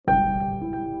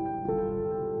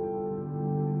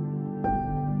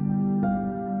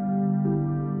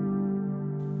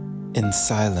In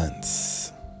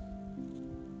silence,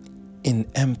 in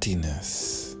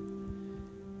emptiness,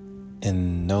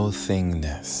 in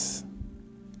no-thingness,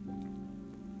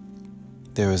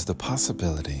 there is the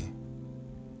possibility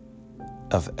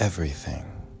of everything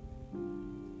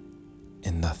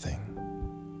in nothing.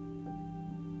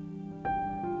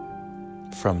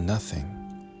 From nothing,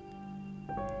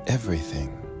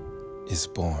 everything is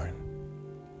born.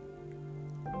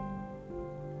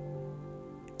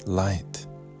 Light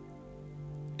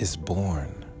is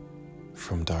born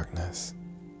from darkness.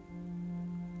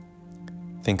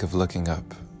 Think of looking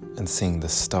up and seeing the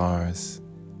stars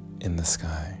in the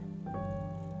sky.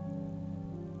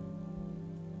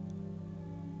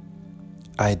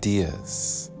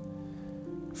 Ideas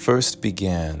first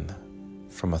began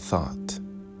from a thought,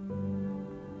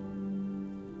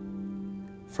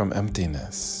 from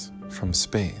emptiness, from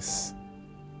space.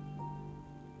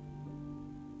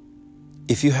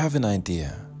 If you have an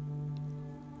idea,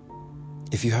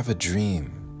 if you have a dream,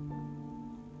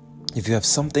 if you have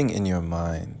something in your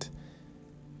mind,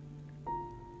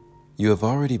 you have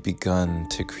already begun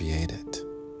to create it.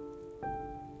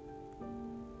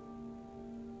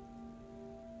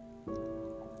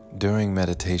 During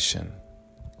meditation,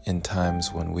 in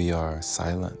times when we are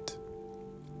silent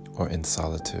or in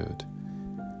solitude,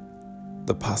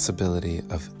 the possibility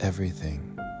of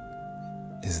everything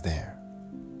is there.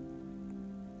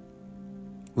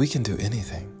 We can do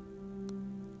anything,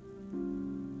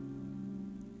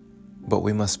 but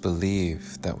we must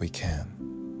believe that we can.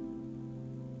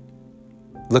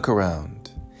 Look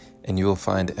around and you will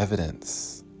find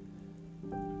evidence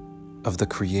of the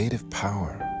creative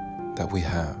power that we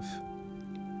have.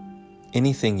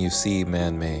 Anything you see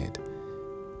man-made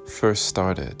first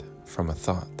started from a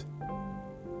thought,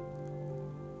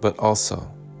 but also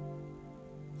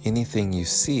anything you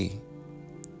see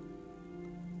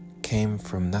came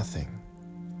from nothing.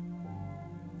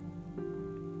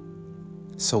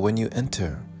 So when you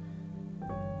enter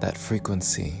that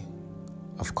frequency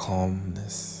of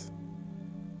calmness,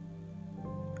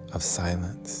 of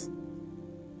silence,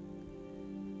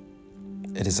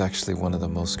 it is actually one of the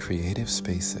most creative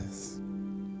spaces.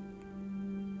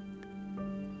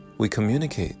 We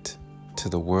communicate to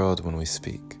the world when we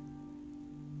speak,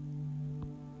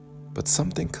 but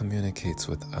something communicates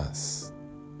with us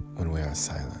when we are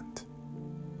silent.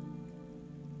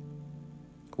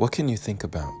 What can you think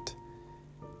about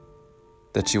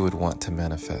that you would want to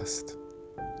manifest?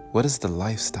 What is the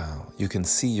lifestyle you can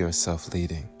see yourself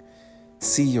leading,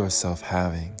 see yourself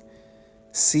having,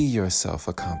 see yourself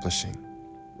accomplishing,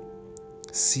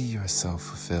 see yourself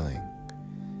fulfilling?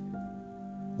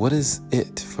 What is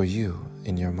it for you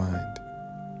in your mind?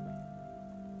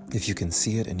 If you can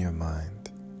see it in your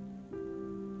mind,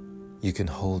 you can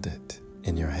hold it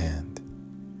in your hand.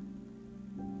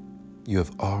 You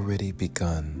have already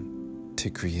begun to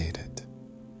create it.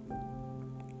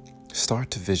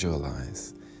 Start to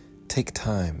visualize. Take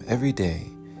time every day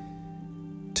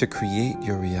to create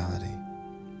your reality.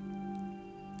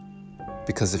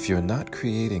 Because if you're not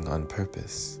creating on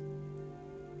purpose,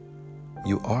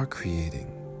 you are creating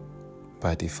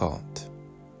by default.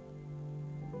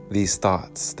 These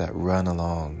thoughts that run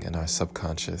along in our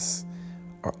subconscious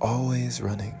are always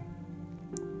running.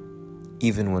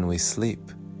 Even when we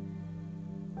sleep,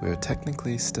 we are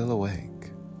technically still awake.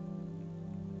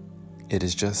 It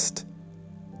is just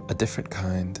a different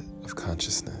kind of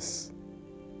consciousness.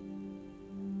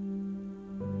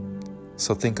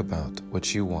 So think about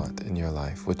what you want in your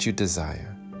life, what you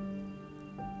desire,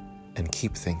 and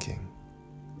keep thinking.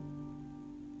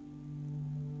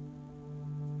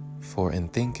 For in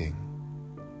thinking,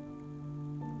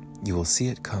 you will see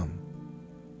it come,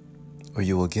 or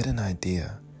you will get an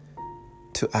idea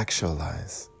to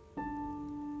actualize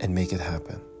and make it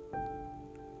happen.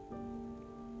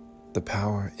 The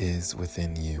power is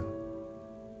within you.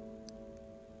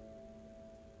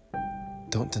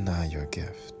 Don't deny your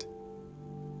gift.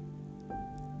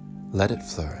 Let it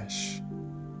flourish.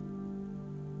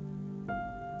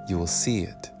 You will see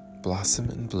it blossom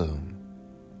and bloom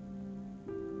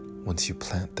once you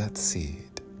plant that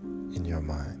seed in your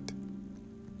mind.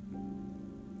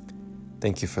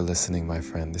 Thank you for listening, my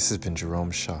friend. This has been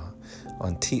Jerome Shaw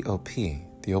on TOP,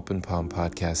 the Open Palm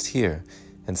Podcast here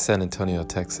in San Antonio,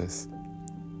 Texas.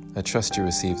 I trust you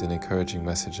received an encouraging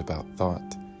message about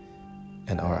thought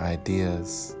and our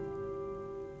ideas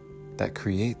that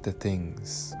create the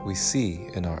things we see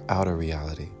in our outer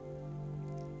reality.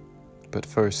 But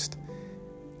first,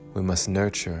 we must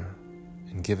nurture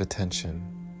and give attention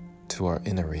to our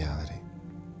inner reality.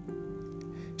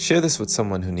 Share this with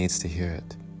someone who needs to hear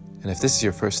it. And if this is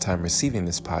your first time receiving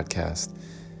this podcast,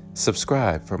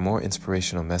 Subscribe for more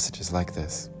inspirational messages like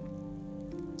this.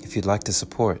 If you'd like to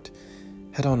support,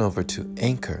 head on over to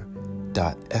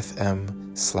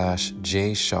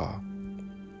anchor.fm/jshaw.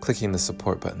 Clicking the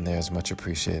support button there is much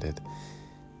appreciated.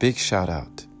 Big shout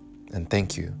out and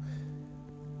thank you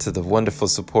to the wonderful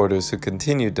supporters who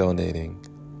continue donating,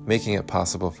 making it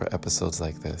possible for episodes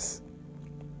like this.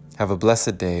 Have a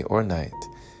blessed day or night,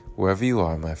 wherever you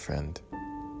are, my friend.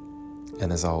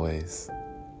 And as always,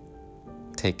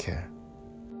 take care.